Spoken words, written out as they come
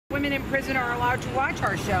Women in prison are allowed to watch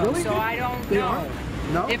our show, Really? so I don't They know. are?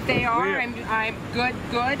 No? If they are, I'm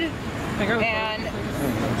good, and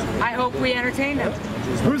I hope we entertain them.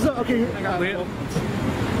 Who's the, okay,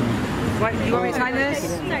 What, you want me to sign this?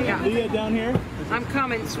 Yeah. Leah down here. I'm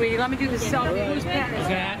coming, sweetie. Let me do the selfie. Who's pen is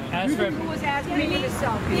that? Who was asking me for the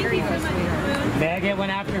selfie? Here you go, sweetheart. May I get one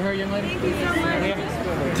after her, young lady?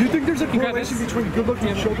 do you think there's a correlation between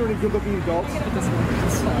good-looking children and good-looking adults?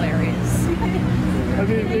 It's hilarious. I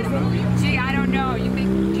mean, Gee, I don't know. You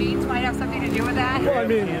think genes might have something to do with that? well, I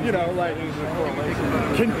mean, you know, like,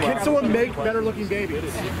 can someone make better-looking babies?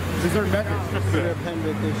 Is there a method?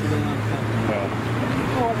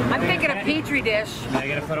 I'm thinking a petri dish. Can I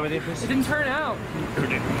get a photo with you, please? It didn't turn out.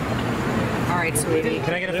 All right, sweetie.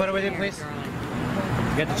 Can I get a photo with you, please?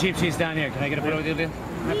 You got the cheap seats down here. Can I get a photo with you, Leah?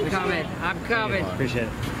 I'm coming. I'm coming. Appreciate it.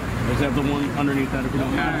 Let's have the one underneath that if you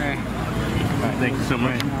don't mind. All right. All right, thank you so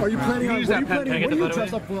much. Are you planning on, what Can I do get the you photo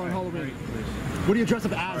dress with up for on Halloween? What do you dress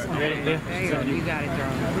up as? Ready, Leah? There you go. You got it,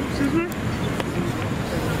 darling.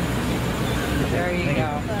 There you go.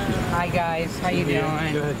 Hi, guys. How you doing? How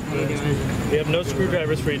you doing? We have no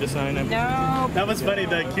screwdrivers for you to sign. No. That was funny,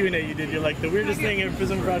 the Q&A you did. You're like, the weirdest thing in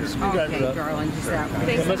prison brought a screwdriver Okay, up. darling. Just that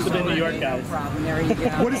way. It must have been New York No guys. problem. There you go.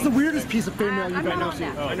 What is the weirdest piece of fan mail you've I'm ever on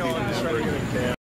seen? that. I know, I'm just trying to